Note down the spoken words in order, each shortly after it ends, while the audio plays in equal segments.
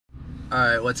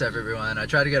Alright, what's up everyone? I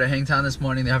tried to go to Hangtown this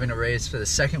morning. They're having a race for the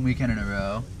second weekend in a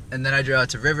row. And then I drove out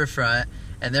to Riverfront,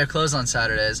 and they're closed on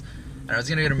Saturdays. And I was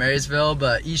gonna go to Marysville,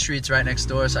 but E Street's right next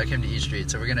door, so I came to E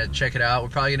Street. So we're gonna check it out. We're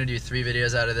probably gonna do 3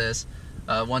 videos out of this.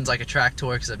 One's like a track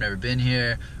tour, because I've never been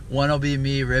here. One will be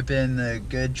me ripping the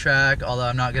good track, although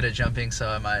I'm not good at jumping, so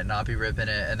I might not be ripping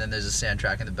it. And then there's a sand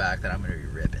track in the back that I'm gonna be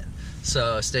ripping.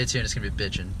 So stay tuned, it's gonna be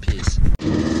bitchin'. Peace.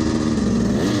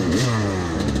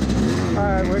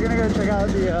 Alright, we're gonna go check out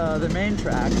the main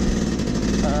track.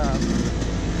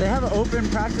 They have an open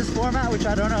practice format, which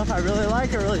I don't know if I really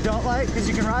like or really don't like, because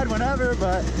you can ride whenever,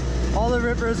 but all the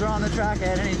rippers are on the track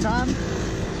at any time.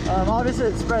 Obviously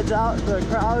it spreads out the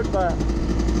crowd, but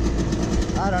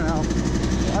I don't know.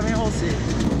 I mean, we'll see.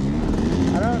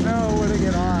 I don't know where to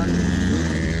get on.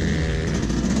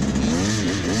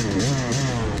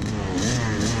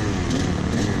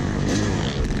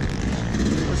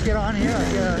 Let's get on here,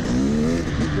 I guess.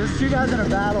 There's 2 guys in a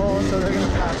battle, so they're gonna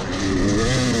pass me.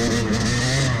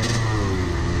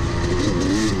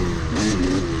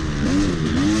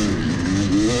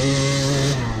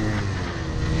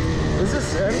 This is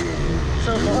sick.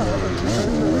 So fun.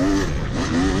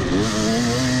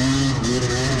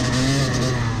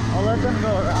 I'll let them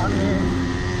go around me.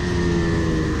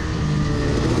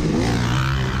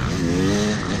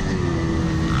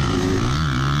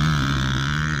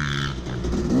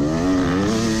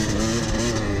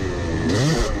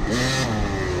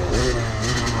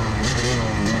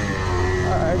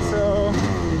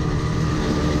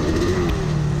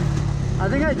 I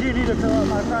think I do need to fill up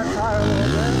my front tire a little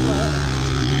bit, but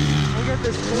we'll get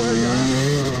this tour done.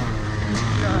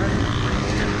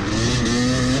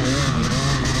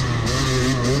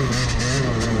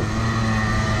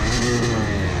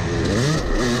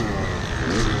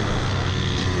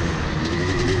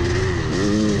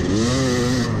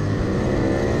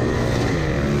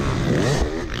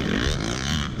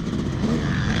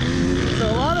 So a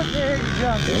lot of big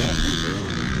jumping.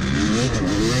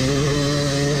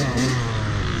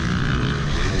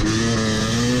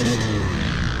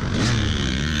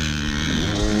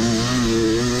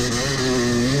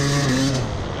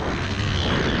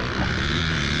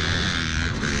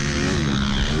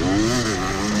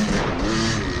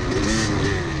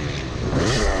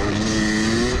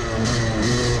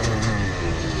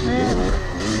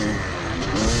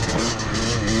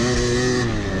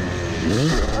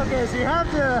 Okay, so you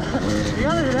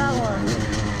gotta do that one.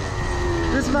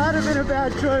 This might have been a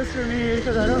bad choice for me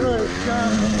because I don't really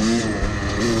jump.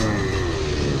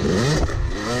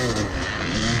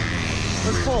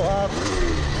 Let's pull up.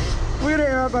 We're gonna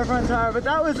air up our front tire, but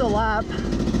that was a lap.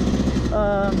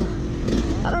 I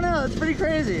don't know, it's pretty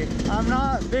crazy. I'm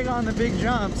not big on the big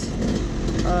jumps,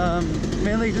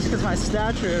 mainly just because of my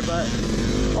stature, but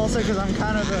also because I'm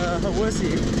kind of a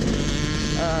wussy.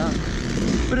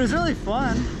 But it was really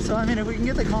fun. So I mean, if we can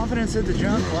get the confidence at the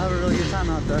jump, we'll have a really good time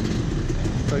out there.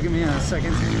 So give me a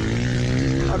second.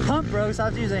 Our pump broke, so I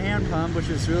have to use a hand pump, which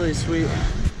is really sweet.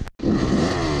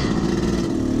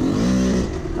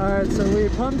 Alright, so we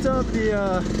pumped up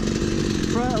the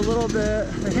front a little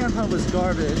bit. The hand pump was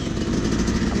garbage.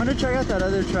 I'm gonna check out that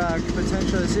other track,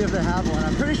 potentially, see if they have one.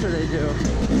 I'm pretty sure they do.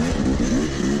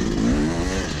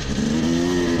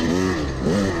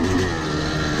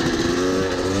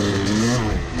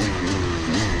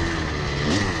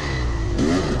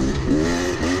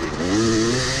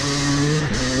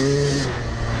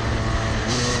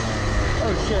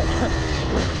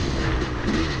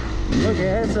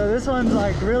 Okay, so this one's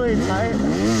like really tight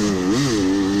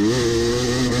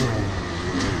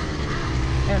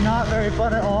and not very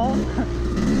fun at all.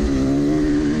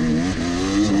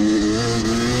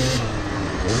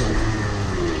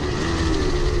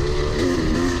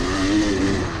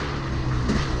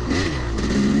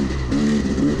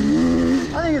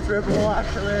 I think it's rippable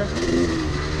actually,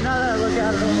 now that I look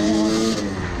at it on the wall.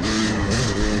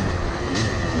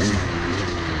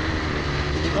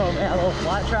 Oh man, a little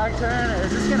flat track turn.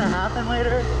 Is this gonna happen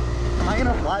later? Am I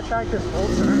gonna flat track this whole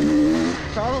turn?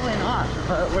 Probably not,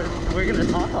 but we're gonna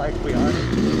talk like we are.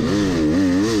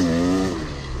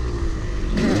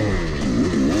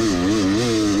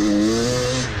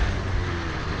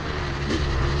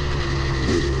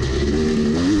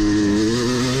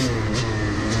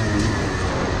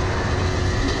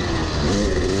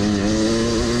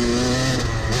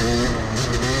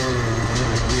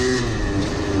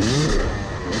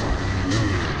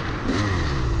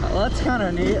 That's kind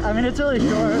of neat. I mean, it's really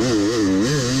short.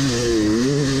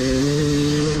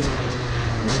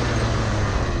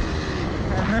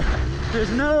 And there's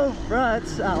no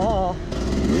ruts at all.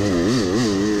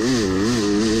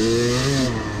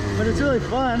 But it's really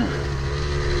fun.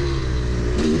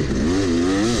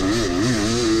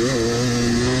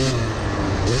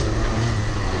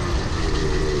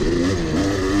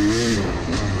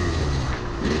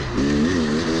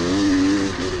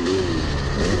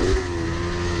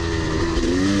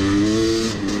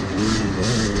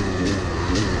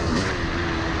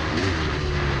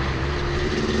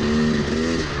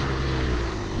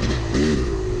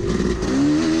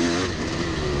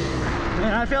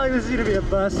 like this is gonna be a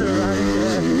bust of a riding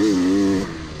day.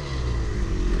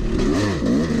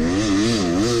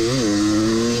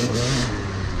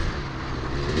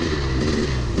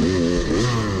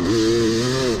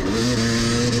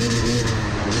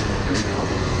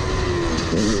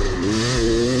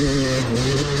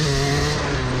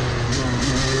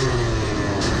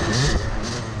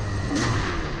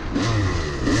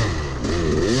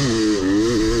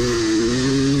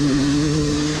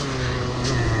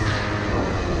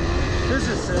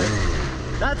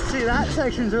 See, that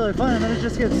section's really fun, and then it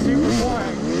just gets super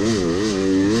boring.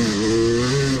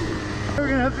 We're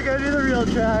gonna have to go do the real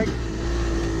track.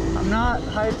 I'm not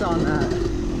hyped on that.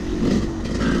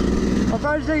 I'll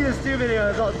probably just take this 2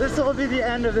 videos. This will be the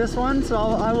end of this one, so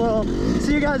I will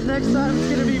see you guys next time. It's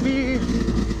gonna be me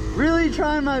really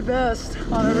trying my best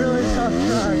on a really tough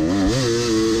track.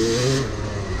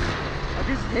 I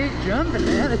just hate jumping,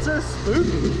 man. It's so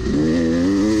spooky.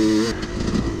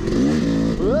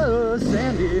 Whoa,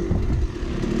 sandy.